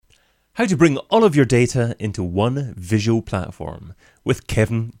How to bring all of your data into one visual platform with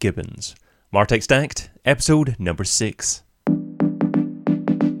Kevin Gibbons. martech Stacked, episode number 6.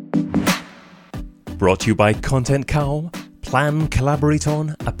 Brought to you by Content Cow. Plan, collaborate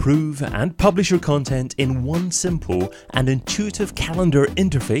on, approve, and publish your content in one simple and intuitive calendar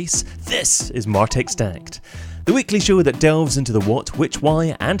interface. This is martech Stacked, the weekly show that delves into the what, which,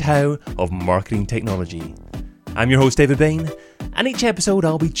 why, and how of marketing technology. I'm your host, David Bain, and each episode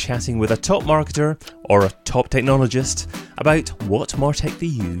I'll be chatting with a top marketer or a top technologist about what martech they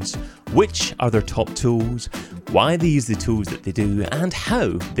use, which are their top tools, why they use the tools that they do, and how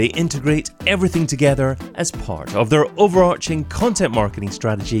they integrate everything together as part of their overarching content marketing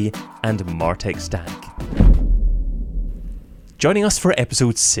strategy and martech stack. Joining us for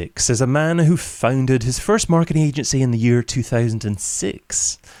episode 6 is a man who founded his first marketing agency in the year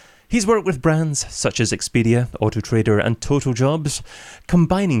 2006. He's worked with brands such as Expedia, AutoTrader and Totaljobs,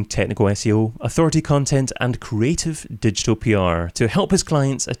 combining technical SEO, authority content and creative digital PR to help his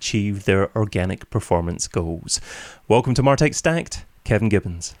clients achieve their organic performance goals. Welcome to martech Stacked, Kevin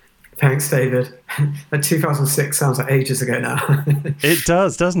Gibbons. Thanks, David. That 2006 sounds like ages ago now. It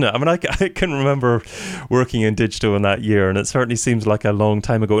does, doesn't it? I mean, I can remember working in digital in that year, and it certainly seems like a long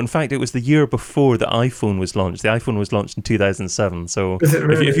time ago. In fact, it was the year before the iPhone was launched. The iPhone was launched in 2007. So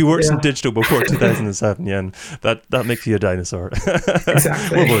really? if you worked in digital before 2007, yeah, that makes you a dinosaur.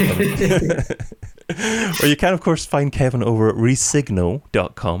 Exactly. Well, you can, of course, find Kevin over at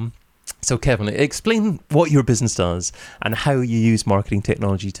resignal.com. So Kevin, explain what your business does and how you use marketing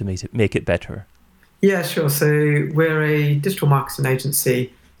technology to make it better. Yeah, sure. So we're a digital marketing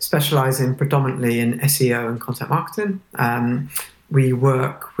agency specialising predominantly in SEO and content marketing. We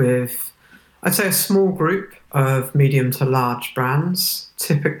work with, I'd say, a small group of medium to large brands,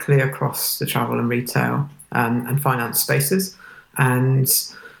 typically across the travel and retail and finance spaces. And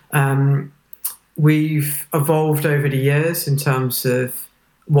we've evolved over the years in terms of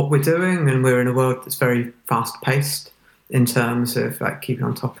what we're doing, and we're in a world that's very fast-paced in terms of keeping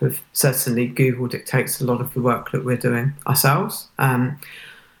on top of. Certainly, Google dictates a lot of the work that we're doing ourselves, and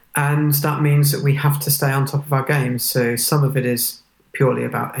that means that we have to stay on top of our game. So some of it is purely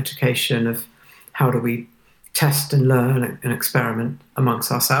about education of how do we test and learn and experiment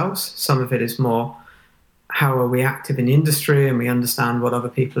amongst ourselves. Some of it is more how are we active in the industry and we understand what other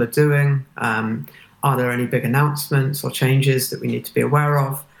people are doing. Are there any big announcements or changes that we need to be aware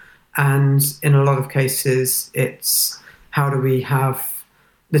of? And in a lot of cases, it's how do we have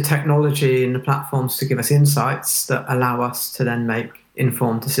the technology and the platforms to give us insights that allow us to then make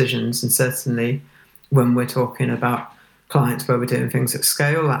informed decisions. And certainly when we're talking about clients where we're doing things at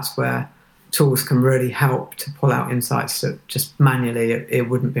scale, that's where tools can really help to pull out insights that just manually it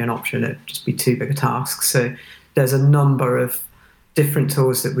wouldn't be an option. It'd just be too big a task. So there's a number of different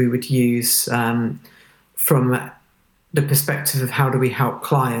tools that we would use from the perspective of how do we help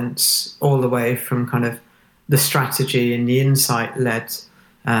clients, all the way from kind of the strategy and the insight-led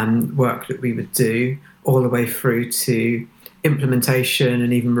work that we would do, all the way through to implementation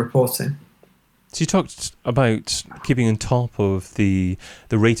and even reporting. So you talked about keeping on top of the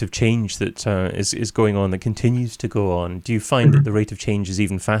rate of change that is going on, that continues to go on. Do you find that the rate of change is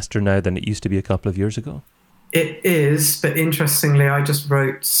even faster now than it used to be a couple of years ago? It is, but interestingly, I just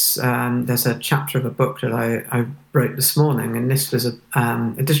wrote, there's a chapter of a book that I wrote this morning, and this was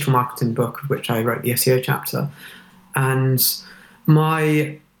a digital marketing book of which I wrote the SEO chapter. And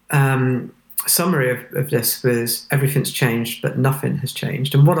my summary of this was everything's changed, but nothing has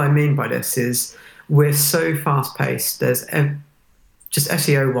changed. And what I mean by this is we're so fast-paced. There's just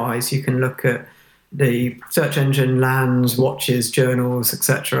SEO-wise, you can look at the search engine lands, watches, journals,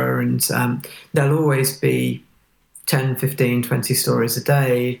 etc. And there'll always be 10, 15, 20 stories a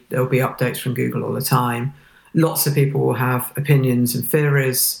day. There'll be updates from Google all the time. Lots of people will have opinions and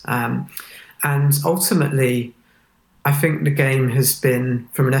theories. And ultimately, I think the game has been,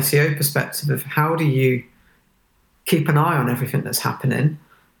 from an SEO perspective, of how do you keep an eye on everything that's happening,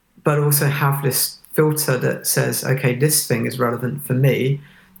 but also have this filter that says, okay, this thing is relevant for me.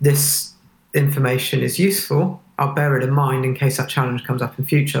 This information is useful. I'll bear it in mind in case that challenge comes up in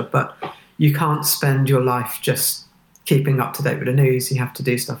future, but you can't spend your life just keeping up to date with the news. You have to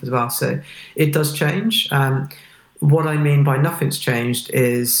do stuff as well. So it does change. What I mean by nothing's changed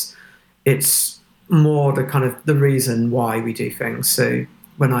is it's more the kind of the reason why we do things. So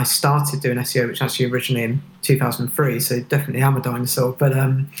when I started doing SEO, which actually originally in 2003, so definitely am a dinosaur, but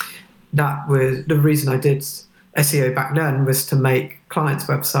that was the reason I did SEO back then, was to make clients'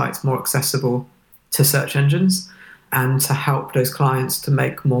 websites more accessible to search engines and to help those clients to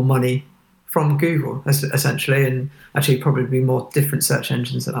make more money from Google, essentially, and actually probably more different search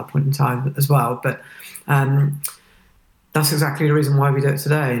engines at that point in time as well. But that's exactly the reason why we do it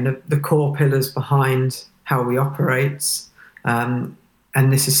today. And the core pillars behind how we operate, and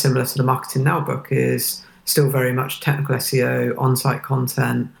this is similar to the Marketing Now book, is still very much technical SEO, on-site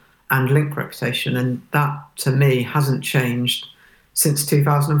content, and link reputation. And that, to me, hasn't changed since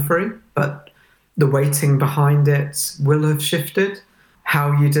 2003, but the weighting behind it will have shifted.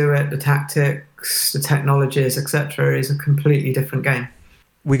 How you do it, the tactics, the technologies, etc., is a completely different game.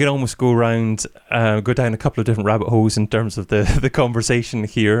 We could almost go around, go down a couple of different rabbit holes in terms of the conversation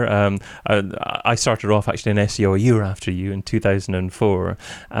here. I started off actually in SEO a year after you in 2004,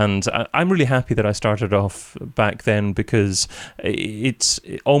 and I'm really happy that I started off back then, because it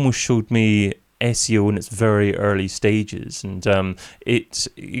almost showed me SEO in its very early stages, and it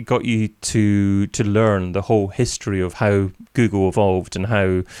got you to learn the whole history of how Google evolved and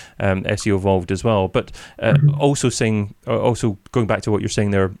how SEO evolved as well. But also going back to what you're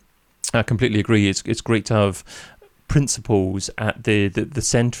saying there, I completely agree. It's great to have principles at the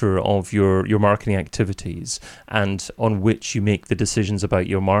center of your marketing activities, and on which you make the decisions about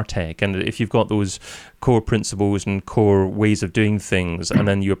your martech. And if you've got those core principles and core ways of doing things, and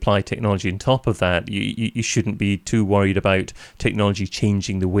then you apply technology on top of that, you shouldn't be too worried about technology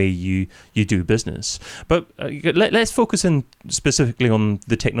changing the way you do business. But let's focus in specifically on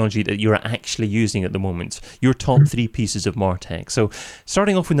the technology that you're actually using at the moment, your top 3 pieces of martech. So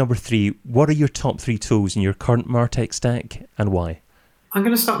starting off with number 3, what are your top 3 tools in your current martech stack, and why? I'm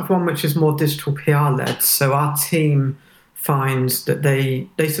going to start with one which is more digital PR led. So our team finds that they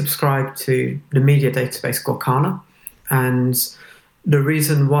subscribe to the media database Gorkana, and the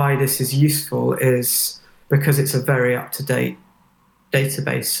reason why this is useful is because it's a very up-to-date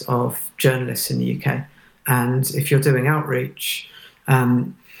database of journalists in the UK. And if you're doing outreach,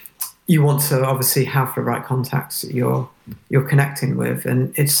 you want to obviously have the right contacts that you're connecting with.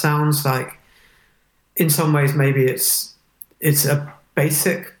 And it sounds like, in some ways, maybe it's a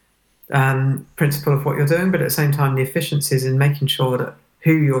basic principle of what you're doing, but at the same time, the efficiencies in making sure that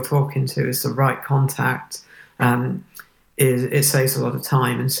who you're talking to is the right contact, it saves a lot of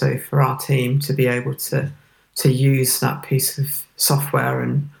time. And so for our team to be able to use that piece of software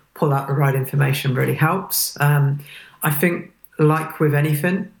and pull out the right information really helps. I think, like with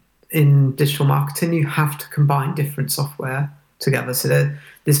anything in digital marketing, you have to combine different software together. So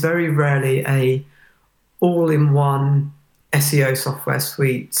there's very rarely a all-in-one SEO software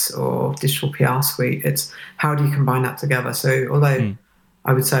suite or digital PR suite. It's how do you combine that together? So although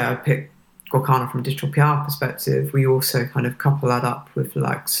I would say I picked Gorkana from a digital PR perspective, we also kind of couple that up with the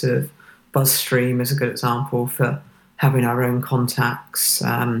likes of BuzzStream as a good example for having our own contacts.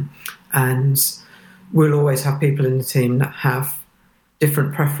 And we'll always have people in the team that have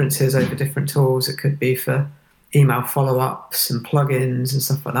different preferences over different tools. It could be for email follow-ups and plugins and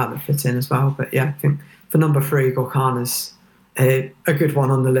stuff like that fit in as well. But yeah, I think for number 3, Gorkana's a good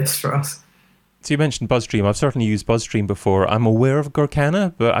one on the list for us. So you mentioned BuzzStream. I've certainly used BuzzStream before. I'm aware of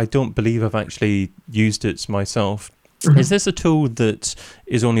Gorkana, but I don't believe I've actually used it myself. Mm-hmm. Is this a tool that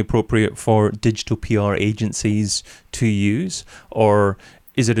is only appropriate for digital PR agencies to use, or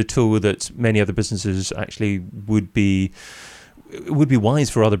is it a tool that many other businesses actually would be wise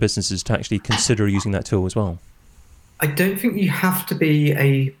for other businesses to actually consider using that tool as well? I don't think you have to be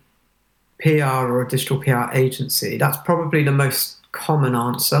a PR or a digital PR agency. That's probably the most common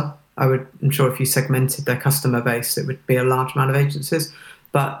answer. I'm sure if you segmented their customer base, it would be a large amount of agencies.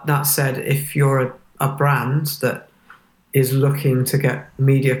 But that said, if you're a brand that is looking to get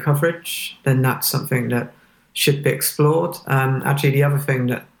media coverage, then that's something that should be explored. Actually, the other thing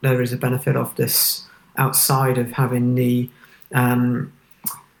that there is a benefit of this outside of having the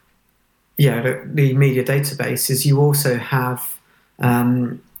media database is you also have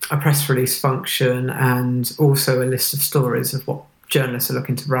a press release function and also a list of stories of what journalists are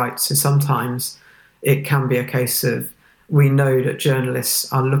looking to write. So sometimes it can be a case of, we know that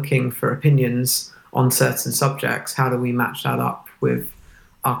journalists are looking for opinions on certain subjects. How do we match that up with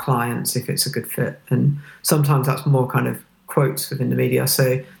our clients if it's a good fit? And sometimes that's more kind of quotes within the media.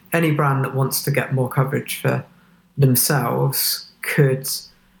 So any brand that wants to get more coverage for themselves could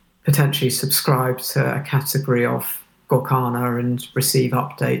potentially subscribe to a category of Gorkana and receive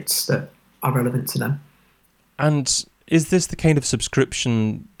updates that are relevant to them. And is this the kind of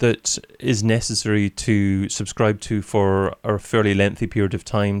subscription that is necessary to subscribe to for a fairly lengthy period of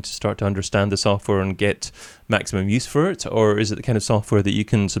time to start to understand the software and get maximum use for it? Or is it the kind of software that you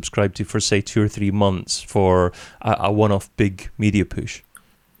can subscribe to for, say, 2 or 3 months for a one-off big media push?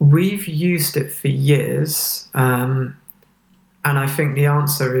 We've used it for years, and I think the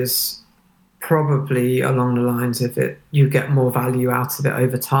answer is probably along the lines of you get more value out of it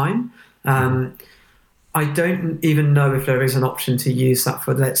over time. I don't even know if there is an option to use that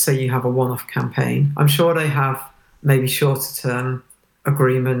for, let's say you have a one-off campaign. I'm sure they have maybe shorter term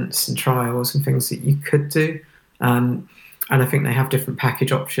agreements and trials and things that you could do. And I think they have different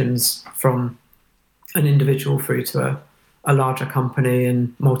package options from an individual through to a larger company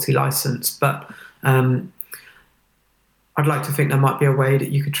and multi-license. But I'd like to think there might be a way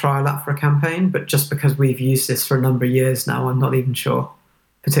that you could trial that for a campaign. But just because we've used this for a number of years now, I'm not even sure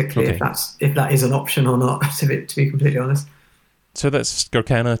particularly if that is an option or not, to be completely honest. So that's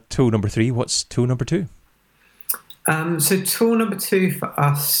Gorkana tool number 3. What's tool number 2? So tool number 2 for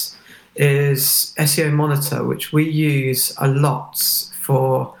us is SEOmonitor, which we use a lot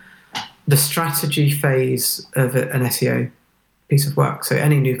for the strategy phase of an SEO piece of work. So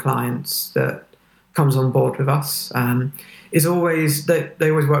any new clients that comes on board with us is always, they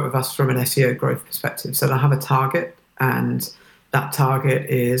always work with us from an SEO growth perspective. So they'll have a target, and that target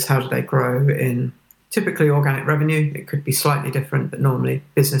is how do they grow in typically organic revenue. It could be slightly different, but normally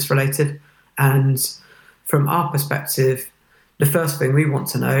business related. And from our perspective, the first thing we want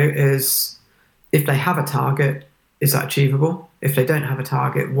to know is if they have a target, is that achievable? If they don't have a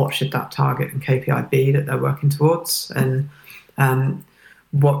target, what should that target and KPI be that they're working towards? And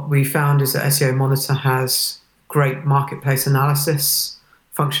what we found is that SEOmonitor has great marketplace analysis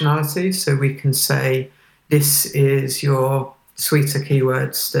functionality. So we can say, this is your suite of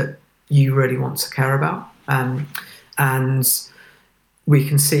keywords that you really want to care about. And we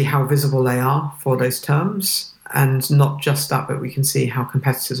can see how visible they are for those terms. And not just that, but we can see how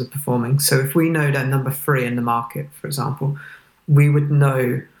competitors are performing. So if we know they're number 3 in the market, for example, we would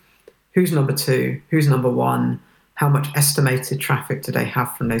know who's number 2, who's number 1, how much estimated traffic do they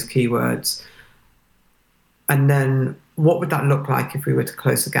have from those keywords. And then what would that look like if we were to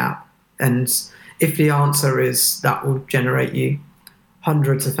close the gap? And if the answer is that will generate you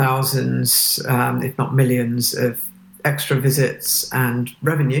hundreds of thousands, if not millions of extra visits and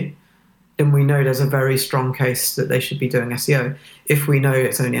revenue, then we know there's a very strong case that they should be doing SEO. If we know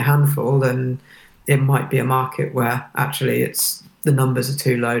it's only a handful, then it might be a market where actually the numbers are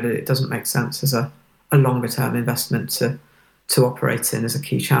too low, that it doesn't make sense as a longer term investment to operate in as a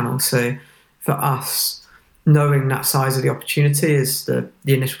key channel. So for us, knowing that size of the opportunity is the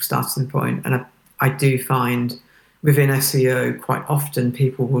initial starting point. And I do find within SEO, quite often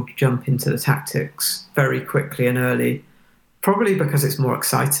people will jump into the tactics very quickly and early, probably because it's more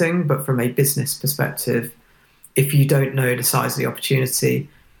exciting. But from a business perspective, if you don't know the size of the opportunity,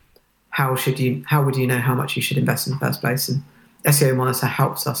 how would you know how much you should invest in the first place? And SEOmonitor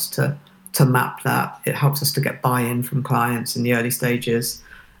helps us to map that. It helps us to get buy-in from clients in the early stages.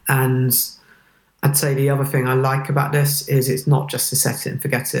 And I'd say the other thing I like about this is it's not just to set it and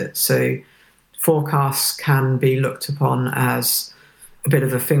forget it. So forecasts can be looked upon as a bit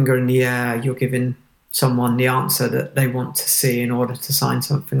of a finger in the air. You're giving someone the answer that they want to see in order to sign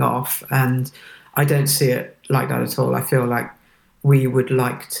something off. And I don't see it like that at all. I feel like we would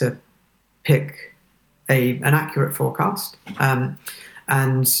like to pick an accurate forecast. And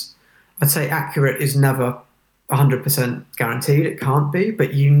I'd say accurate is never 100% guaranteed. It can't be,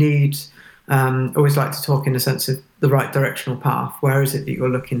 but you need, always like to talk in the sense of the right directional path. Where is it that you're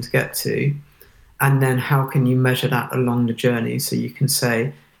looking to get to? And then how can you measure that along the journey? So you can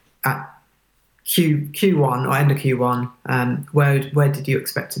say at Q1 or end of Q1, where did you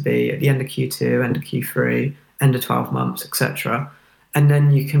expect to be at the end of Q2, end of Q3, end of 12 months, etc. And then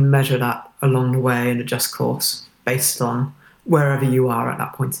you can measure that along the way and adjust course based on wherever you are at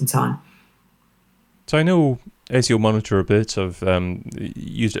that point in time. So I know SEOmonitor a bit. I've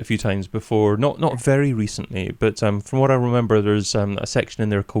used it a few times before, not very recently, but from what I remember, there's a section in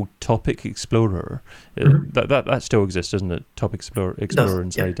there called Topic Explorer. That still exists, doesn't it? Topic Explorer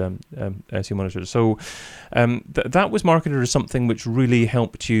inside SEOmonitor. So that was marketed as something which really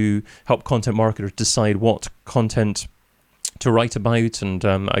help content marketers decide what content to write about, and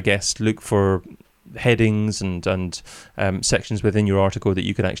I guess look for headings and sections within your article that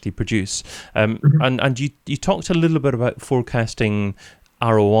you could actually produce. And you talked a little bit about forecasting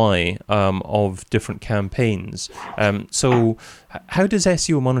ROI of different campaigns. So how does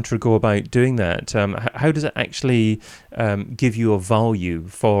SEOmonitor go about doing that? How does it actually give you a value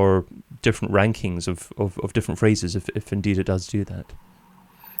for different rankings of different phrases, if indeed it does do that?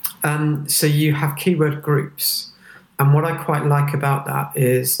 So you have keyword groups. And what I quite like about that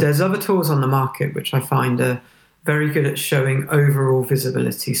is there's other tools on the market which I find are very good at showing overall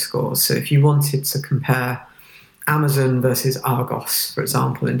visibility scores. So if you wanted to compare Amazon versus Argos, for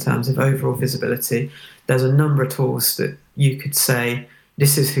example, in terms of overall visibility, there's a number of tools that you could say,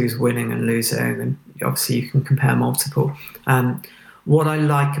 this is who's winning and losing, and obviously you can compare multiple. What I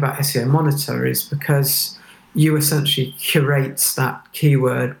like about SEOmonitor is because you essentially curate that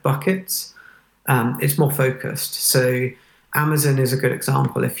keyword bucket, it's more focused. So Amazon is a good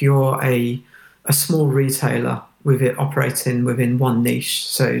example. If you're a small retailer with it operating within one niche,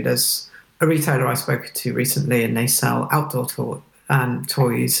 so there's a retailer I spoke to recently, and they sell outdoor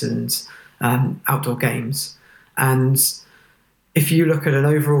toys and outdoor games. And if you look at an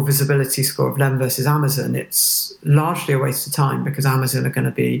overall visibility score of them versus Amazon, it's largely a waste of time because Amazon are going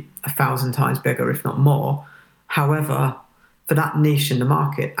to be 1,000 times bigger, if not more. However, for that niche in the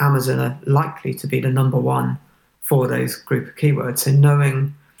market, Amazon are likely to be the number one for those group of keywords. So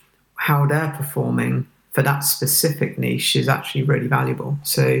knowing how they're performing for that specific niche is actually really valuable.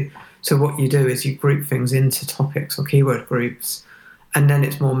 So what you do is you group things into topics or keyword groups, and then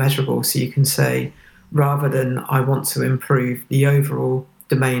it's more measurable. So you can say, rather than I want to improve the overall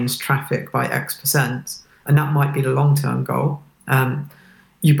domain's traffic by X%, and that might be the long-term goal,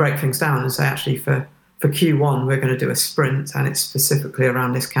 you break things down and say, actually, for Q1, we're going to do a sprint, and it's specifically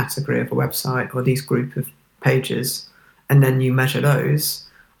around this category of a website or these group of pages, and then you measure those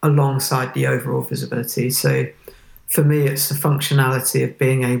alongside the overall visibility. So for me, it's the functionality of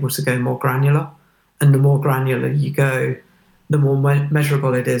being able to go more granular, and the more granular you go, the more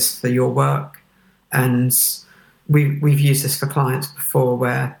measurable it is for your work. And we've used this for clients before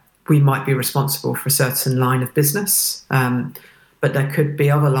where we might be responsible for a certain line of business, but there could be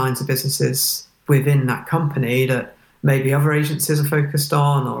other lines of businesses within that company that maybe other agencies are focused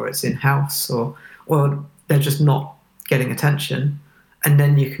on, or it's in-house, or they're just not getting attention. And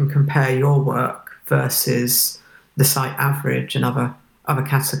then you can compare your work versus the site average and other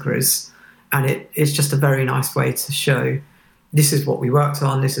categories. And it's just a very nice way to show, this is what we worked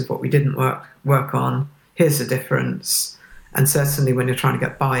on, this is what we didn't work on, here's the difference. And certainly when you're trying to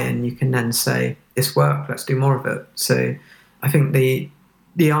get buy-in, you can then say, this worked, let's do more of it. So I think the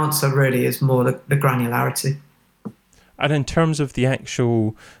answer really is more the granularity. And in terms of the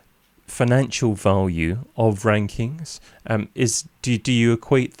actual financial value of rankings, do you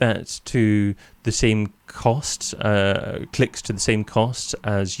equate that to the same costs, clicks to the same costs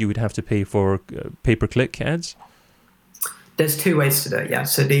as you would have to pay for pay-per-click ads? There's two ways to do it, yeah.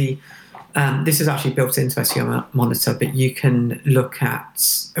 So this is actually built into SEOmonitor, but you can look at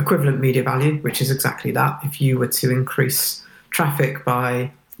equivalent media value, which is exactly that. If you were to increase traffic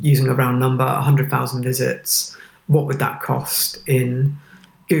by using a round number, 100,000 visits, what would that cost in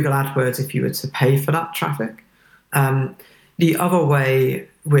Google AdWords if you were to pay for that traffic? The other way,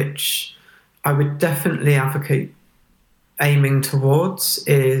 which I would definitely advocate aiming towards,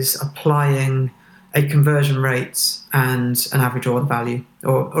 is applying a conversion rate and an average order value,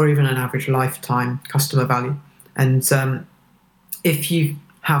 or even an average lifetime customer value. And if you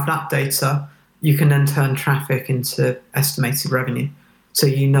have that data, you can then turn traffic into estimated revenue. So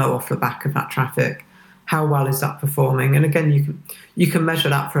you know off the back of that traffic, how well is that performing? And again, you can measure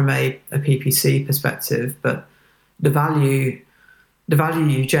that from a PPC perspective, but the value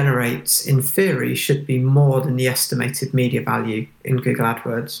you generate, in theory, should be more than the estimated media value in Google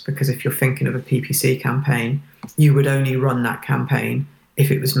AdWords, because if you're thinking of a PPC campaign, you would only run that campaign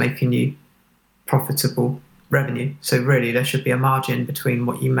if it was making you profitable revenue. So really, there should be a margin between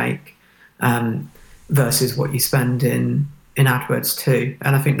what you make versus what you spend in AdWords too.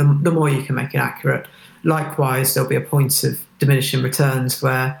 And I think the more you can make it accurate, likewise, there'll be a point of diminishing returns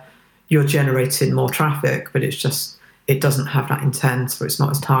where you're generating more traffic, but it doesn't have that intent, or it's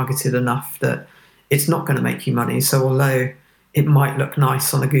not as targeted enough that it's not going to make you money. So although it might look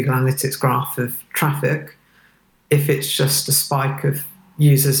nice on a Google Analytics graph of traffic, if it's just a spike of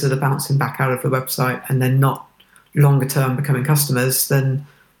users that are bouncing back out of the website and they're not longer term becoming customers, then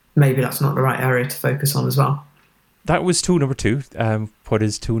maybe that's not the right area to focus on as well. That was tool number 2. What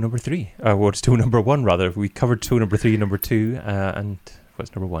is tool number 3? What's tool number 1, rather? We covered tool number 3, number 2, and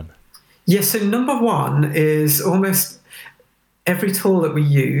what's number 1? Yeah, so number 1 is almost every tool that we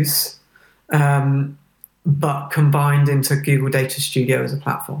use, but combined into Google Data Studio as a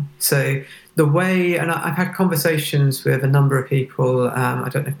platform. So the way, and I've had conversations with a number of people, I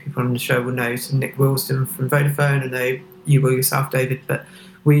don't know if people on the show will know, so Nick Wilsden from Vodafone, I know you will yourself, David, but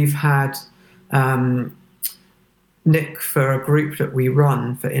we've had Nick, for a group that we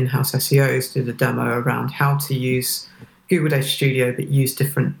run for in-house SEOs, did a demo around how to use Google Data Studio, but use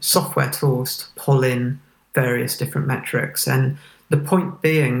different software tools to pull in various different metrics. And the point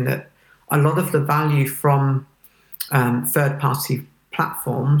being that a lot of the value from third-party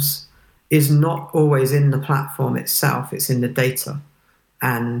platforms is not always in the platform itself, it's in the data.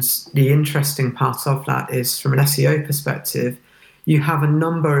 And the interesting part of that is, from an SEO perspective, you have a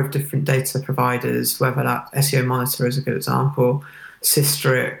number of different data providers, whether that SEOmonitor is a good example,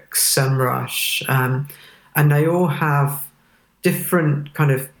 Systrix, SEMrush, and they all have different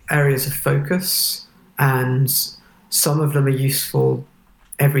kind of areas of focus, and some of them are useful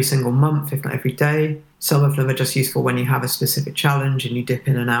every single month, if not every day. Some of them are just useful when you have a specific challenge and you dip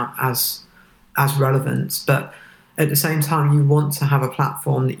in and out as relevant. But at the same time, you want to have a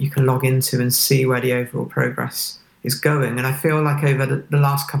platform that you can log into and see where the overall progress is going. And I feel like over the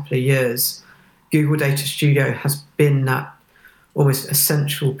last couple of years, Google Data Studio has been that almost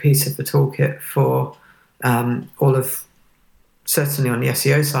essential piece of the toolkit for all of, certainly on the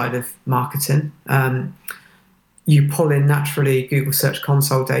SEO side of marketing. You pull in naturally Google Search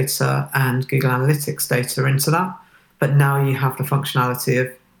Console data and Google Analytics data into that, but now you have the functionality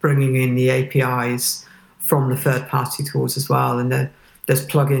of bringing in the APIs from the third-party tools as well. And there's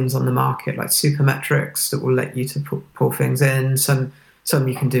plugins on the market like Supermetrics that will let you to pull things in. Some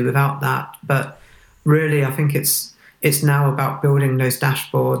you can do without that, but really I think it's now about building those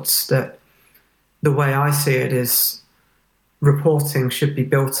dashboards that, the way I see it, is reporting should be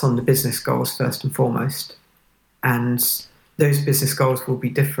built on the business goals first and foremost. And those business goals will be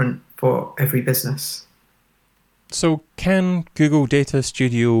different for every business. So can Google Data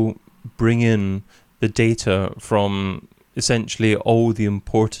Studio bring in the data from essentially all the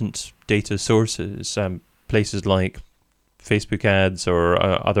important data sources, places like Facebook ads or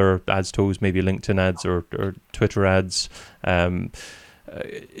other ads tools, maybe LinkedIn ads or Twitter ads?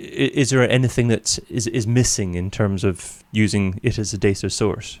 Is there anything that is missing in terms of using it as a data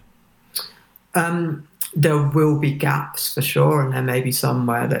source? There will be gaps for sure, and there may be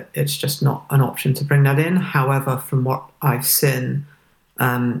somewhere that it's just not an option to bring that in. However, from what I've seen,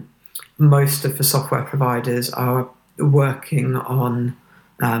 most of the software providers are working on,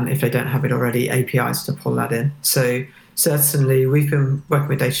 if they don't have it already, APIs to pull that in. So certainly we've been working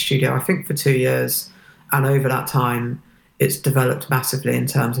with Data Studio, I think, for 2 years, and over that time it's developed massively in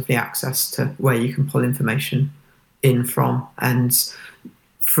terms of the access to where you can pull information in from. And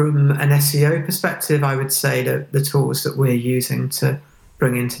from an SEO perspective, I would say that the tools that we're using to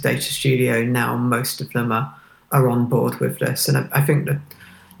bring into Data Studio now, most of them are on board with this. And I think that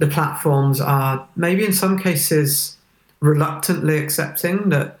the platforms are maybe in some cases reluctantly accepting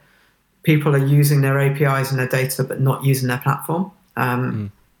that people are using their APIs and their data but not using their platform.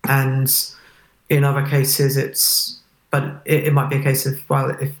 And in other cases it might be a case of, well,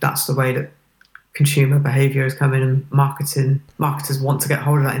 if that's the way that consumer behavior is coming and marketers want to get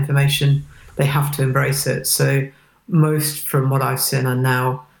hold of that information, they have to embrace it. So most, from what I've seen, are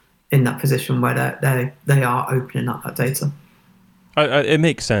now in that position where they are opening up that data. It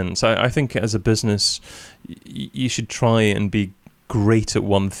makes sense. I think as a business, you should try and be great at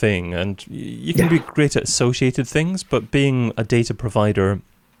one thing, and you can be great at associated things, but being a data provider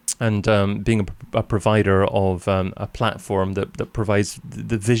and being a provider of a platform that provides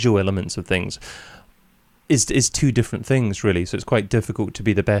the visual elements of things is two different things, really. So it's quite difficult to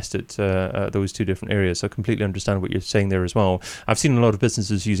be the best at those two different areas. So I completely understand what you're saying there as well. I've seen a lot of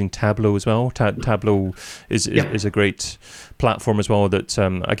businesses using Tableau as well. Tableau is a great platform as well that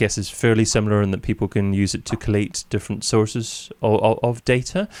I guess is fairly similar in that people can use it to collate different sources of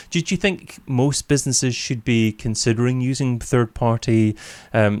data. Do you think most businesses should be considering using third-party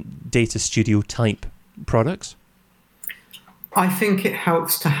Data Studio type products? I think it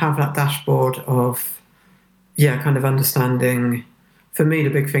helps to have that dashboard of kind of understanding. For me,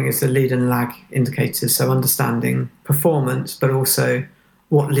 the big thing is the lead and lag indicators. So understanding performance, but also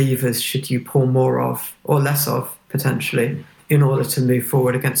what levers should you pull more of or less of potentially in order to move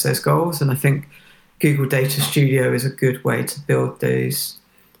forward against those goals. And I think Google Data Studio is a good way to build those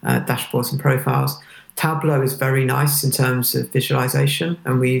dashboards and profiles. Tableau is very nice in terms of visualization,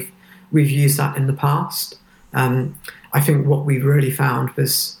 and we've used that in the past. I think what we really found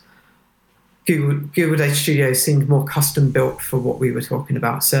was Google Data Studio seemed more custom built for what we were talking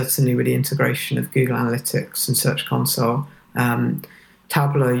about, certainly with the integration of Google Analytics and Search Console.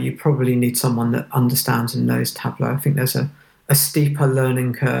 Tableau, you probably need someone that understands and knows Tableau. I think there's a steeper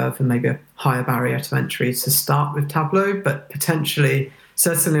learning curve and maybe a higher barrier to entry to start with Tableau, but potentially,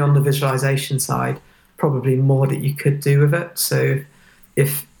 certainly on the visualization side, probably more that you could do with it. So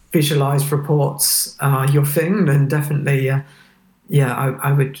if visualized reports are your thing, then definitely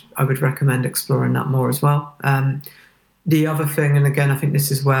I would recommend exploring that more as well. The other thing, and again, I think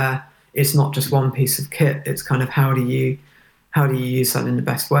this is where it's not just one piece of kit, it's kind of how do you use that in the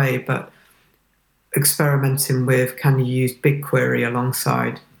best way, but experimenting with, can you use BigQuery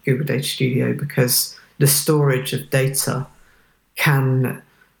alongside Google Data Studio, because the storage of data can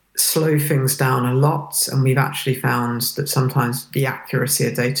slow things down a lot. And we've actually found that sometimes the accuracy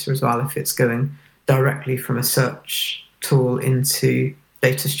of data as well, if it's going directly from a search tool into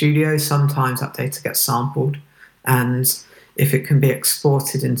Data Studio, sometimes that data gets sampled. And if it can be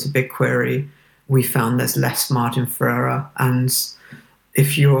exported into BigQuery, we found there's less margin for error. And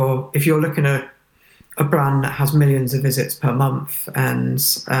if you're looking at a brand that has millions of visits per month and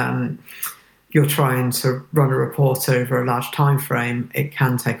you're trying to run a report over a large time frame, it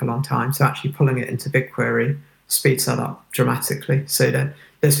can take a long time. So actually pulling it into BigQuery speeds that up dramatically. So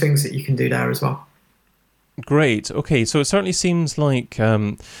there's things that you can do there as well. Great. Okay, so it certainly seems like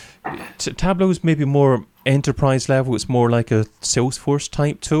Tableau's maybe more enterprise level. It's more like a Salesforce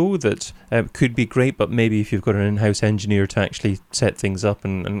type tool that could be great, but maybe if you've got an in-house engineer to actually set things up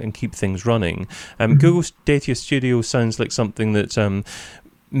and keep things running. Google's Data Studio sounds like something that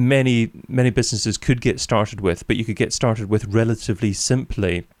many businesses could get started with, but you could get started with relatively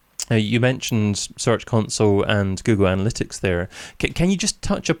simply. You mentioned Search Console and Google Analytics there. Can you just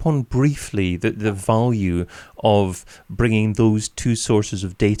touch upon briefly the value of bringing those two sources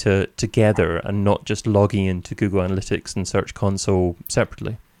of data together and not just logging into Google Analytics and Search Console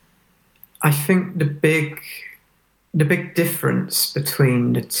separately? I think the big difference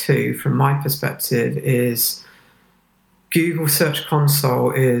between the two, from my perspective, is Google Search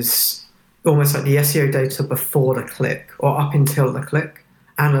Console is almost like the SEO data before the click or up until the click.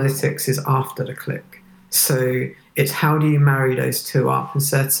 Analytics is after the click. So it's how do you marry those two up? And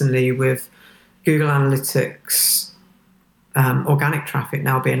certainly with Google Analytics, organic traffic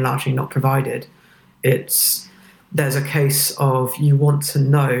now being largely not provided, there's a case of you want to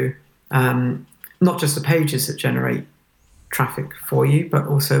know not just the pages that generate traffic for you, but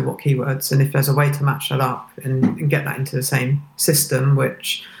also what keywords. And if there's a way to match that up and get that into the same system,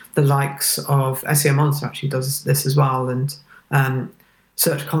 which the likes of SEOmonitor actually does this as well, and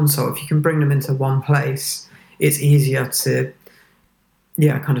Search Console, if you can bring them into one place, it's easier to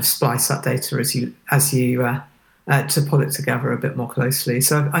kind of splice that data as you to pull it together a bit more closely.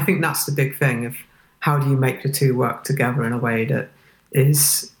 So I think that's the big thing of how do you make the two work together in a way that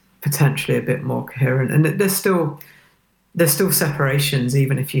is potentially a bit more coherent. And there's still separations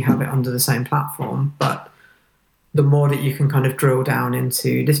even if you have it under the same platform, but the more that you can kind of drill down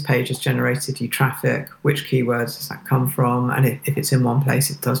into this page has generated you traffic, which keywords does that come from? And if it's in one place,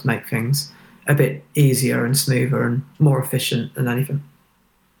 it does make things a bit easier and smoother and more efficient than anything.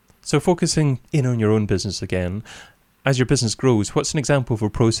 So focusing in on your own business again, as your business grows, what's an example of a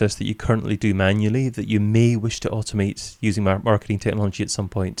process that you currently do manually that you may wish to automate using marketing technology at some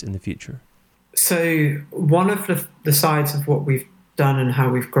point in the future? So one of the sides of what we've done and how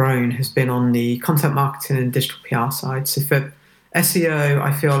we've grown has been on the content marketing and digital PR side. So for SEO,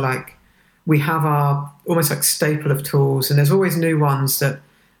 I feel like we have our almost like staple of tools, and there's always new ones that,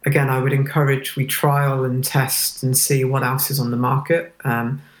 again, I would encourage we trial and test and see what else is on the market.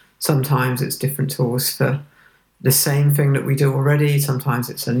 Sometimes it's different tools for the same thing that we do already. Sometimes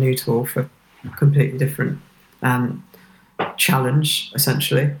it's a new tool for a completely different challenge,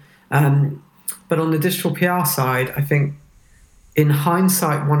 essentially. But on the digital PR side, I think in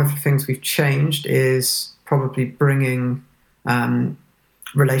hindsight, one of the things we've changed is probably bringing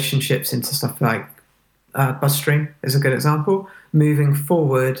relationships into stuff like BuzzStream is a good example. Moving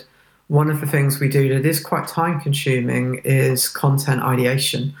forward, one of the things we do that is quite time-consuming is content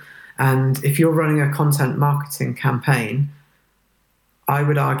ideation. And if you're running a content marketing campaign, I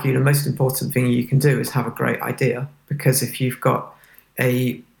would argue the most important thing you can do is have a great idea. Because if you've got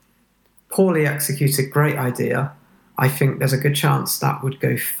a poorly executed great idea, I think there's a good chance that would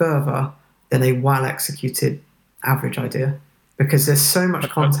go further than a well-executed average idea, because there's so much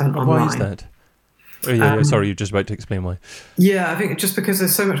content online. Why is that? Oh, yeah, sorry, you're just about to explain why. Yeah, I think just because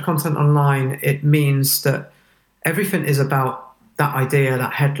there's so much content online, it means that everything is about that idea,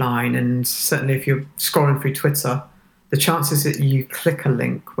 that headline, and certainly if you're scrolling through Twitter, the chances that you click a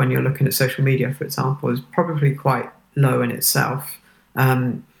link when you're looking at social media, for example, is probably quite low in itself.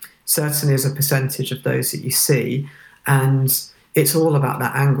 Certainly as a percentage of those that you see. And it's all about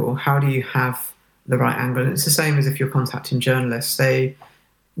that angle. How do you have the right angle? And it's the same as if you're contacting journalists. They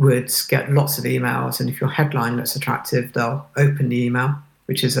would get lots of emails, and if your headline looks attractive, they'll open the email,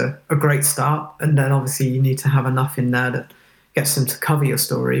 which is a great start. And then obviously you need to have enough in there that gets them to cover your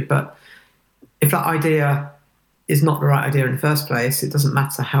story. But if that idea is not the right idea in the first place, it doesn't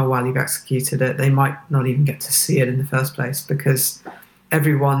matter how well you've executed it. They might not even get to see it in the first place because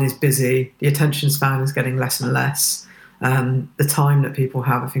everyone is busy. The attention span is getting less and less. The time that people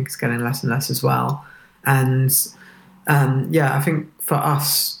have, I think, is getting less and less as well. And I think for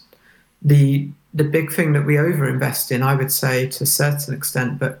us, the the big thing that we overinvest in, I would say to a certain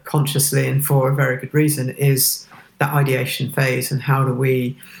extent, but consciously and for a very good reason, is that ideation phase. And how do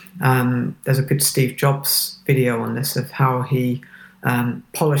we, there's a good Steve Jobs video on this of how he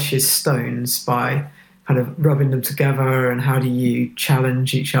polishes stones by kind of rubbing them together, and how do you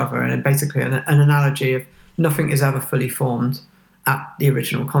challenge each other, and basically an analogy of nothing is ever fully formed at the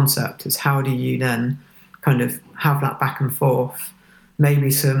original concept. It's how do you then kind of have that back and forth,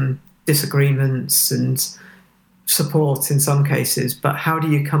 maybe some disagreements and support in some cases, but how do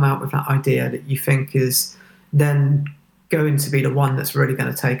you come out with that idea that you think is then going to be the one that's really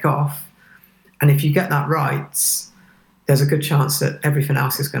going to take off? And if you get that right, there's a good chance that everything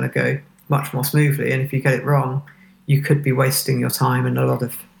else is going to go much more smoothly. And if you get it wrong, you could be wasting your time and a lot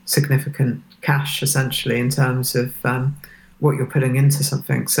of significant cash, essentially, in terms of what you're putting into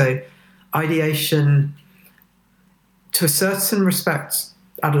something. So ideation, to a certain respect,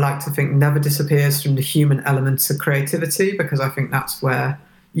 I'd like to think never disappears from the human elements of creativity, because I think that's where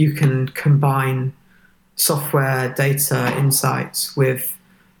you can combine software, data, insights with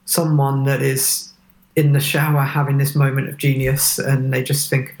someone that is in the shower having this moment of genius, and they just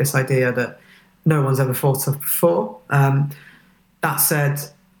think of this idea that no one's ever thought of before. That said,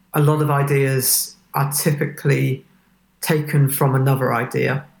 a lot of ideas are typically taken from another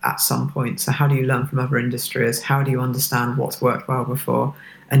idea at some point. So how do you learn from other industries? How do you understand what's worked well before?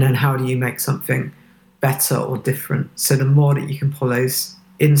 And then how do you make something better or different? So the more that you can pull those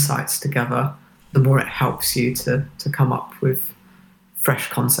insights together, the more it helps you to come up with fresh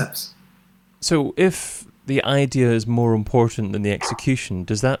concepts. So if the idea is more important than the execution,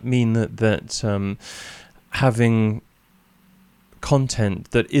 does that mean that having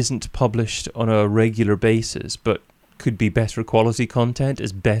content that isn't published on a regular basis but could be better quality content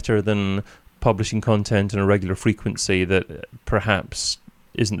is better than publishing content on a regular frequency that perhaps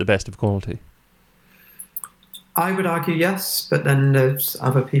isn't the best of quality? I would argue yes, but then there's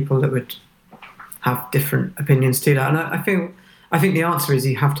other people that would have different opinions to that. And I think the answer is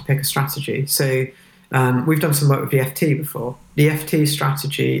you have to pick a strategy. So we've done some work with the FT before. The FT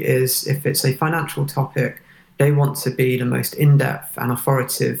strategy is, if it's a financial topic, they want to be the most in-depth and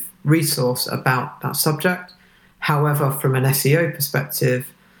authoritative resource about that subject. However, from an SEO perspective,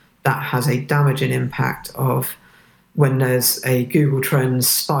 that has a damaging impact of when there's a Google Trends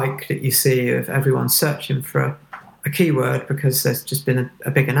spike that you see of everyone searching for a keyword because there's just been a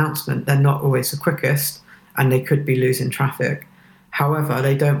big announcement. They're not always the quickest, and they could be losing traffic. However,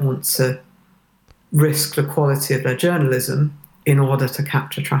 they don't want to risk the quality of their journalism in order to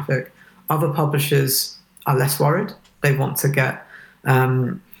capture traffic. Other publishers are less worried. They want to get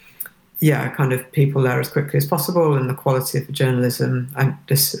kind of people there as quickly as possible, and the quality of the journalism. And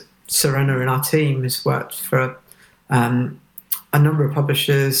this Serena in our team has worked for a number of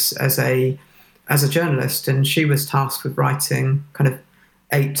publishers as a journalist, and she was tasked with writing kind of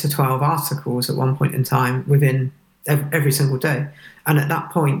 8 to 12 articles at one point in time within every single day. And at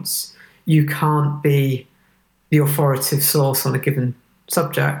that point, you can't be the authoritative source on a given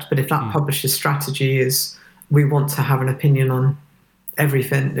subject, but if that publisher's strategy is we want to have an opinion on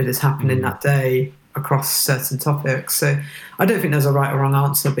everything that is happening that day across certain topics. So I don't think there's a right or wrong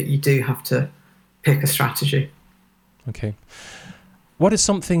answer, but you do have to pick a strategy. Okay. What is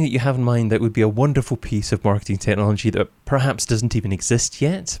something that you have in mind that would be a wonderful piece of marketing technology that perhaps doesn't even exist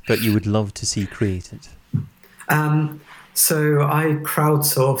yet, but you would love to see created? So I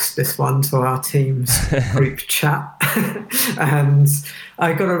crowdsourced this one to our team's group chat, and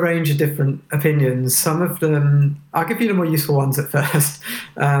I got a range of different opinions. Some of them, I'll give you the more useful ones at first.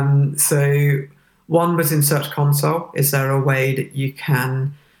 So one was in Search Console. Is there a way that you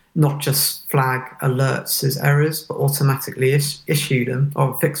can not just flag alerts as errors, but automatically issue them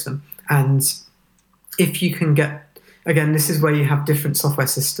or fix them? And if you can get, again, this is where you have different software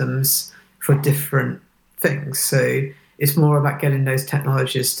systems for different things. So it's more about getting those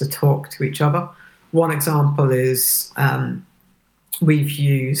technologies to talk to each other. One example is we've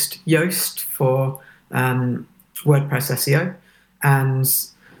used Yoast for WordPress SEO, and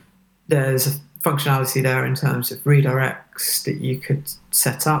there's a functionality there in terms of redirects that you could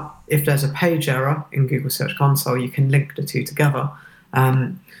set up. If there's a page error in Google Search Console, you can link the two together.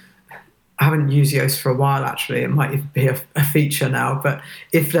 I haven't used Yoast for a while, actually. It might even be a feature now, but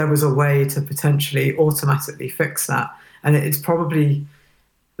if there was a way to potentially automatically fix that, and it's probably,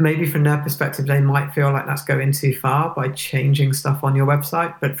 maybe from their perspective, they might feel like that's going too far by changing stuff on your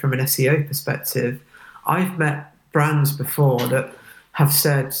website. But from an SEO perspective, I've met brands before that have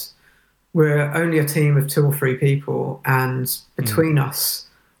said, we're only a team of 2 or 3 people, and between us,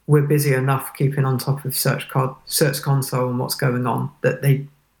 we're busy enough keeping on top of Search Console and what's going on that they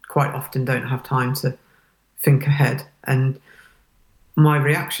quite often don't have time to think ahead. And my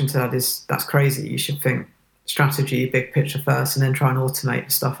reaction to that is, that's crazy. You should think strategy, big picture first, and then try and automate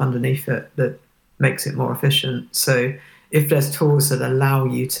the stuff underneath it that makes it more efficient. So if there's tools that allow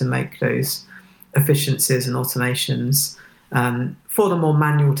you to make those efficiencies and automations for the more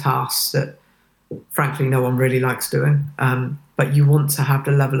manual tasks that frankly no one really likes doing, but you want to have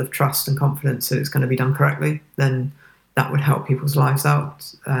the level of trust and confidence that it's going to be done correctly, then that would help people's lives out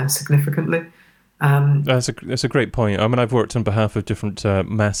significantly. That's a great point. I mean, I've worked on behalf of different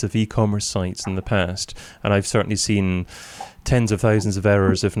massive e-commerce sites in the past, and I've certainly seen tens of thousands of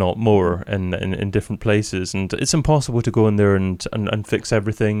errors, if not more, in different places. And it's impossible to go in there and fix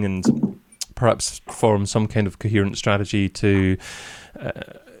everything, and perhaps form some kind of coherent strategy to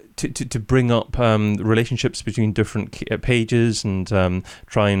bring up relationships between different pages, and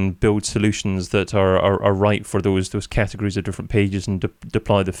try and build solutions that are right for those categories of different pages, and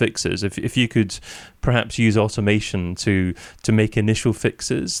deploy the fixes. If you could perhaps use automation to make initial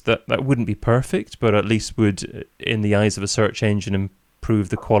fixes, that wouldn't be perfect, but at least would, in the eyes of a search engine, improve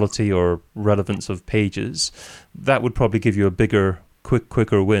the quality or relevance of pages, that would probably give you a bigger,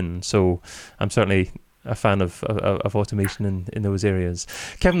 quicker win. So I'm certainly a fan of automation in those areas.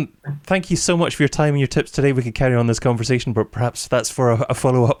 Kevin, thank you so much for your time and your tips today. We could carry on this conversation, but perhaps that's for a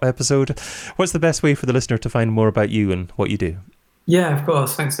follow-up episode. What's the best way for the listener to find more about you and what you do? Yeah, of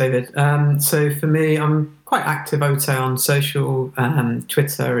course. Thanks, David. So for me, I'm quite active, I would say, on social.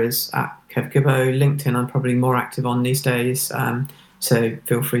 Twitter is @KevGibbo. LinkedIn, I'm probably more active on these days. So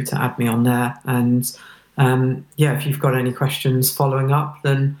feel free to add me on there. And if you've got any questions following up,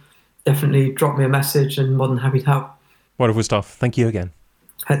 then definitely drop me a message, and more than happy to help. Wonderful stuff. Thank you again.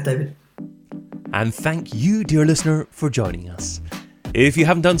 Hi, David. And thank you, dear listener, for joining us. If you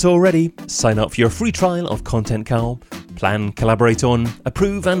haven't done so already, sign up for your free trial of Content Cow. Plan, collaborate on,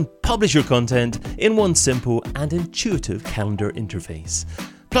 approve and publish your content in one simple and intuitive calendar interface.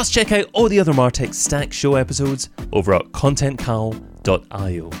 Plus, check out all the other martech Stack show episodes over at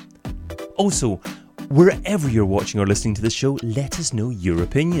contentcow.io. Also, wherever you're watching or listening to this show, let us know your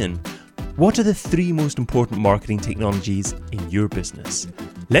opinion. What are the 3 most important marketing technologies in your business?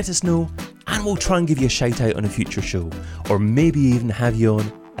 Let us know, and we'll try and give you a shout out on a future show, or maybe even have you on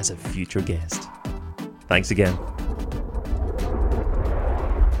as a future guest. Thanks again.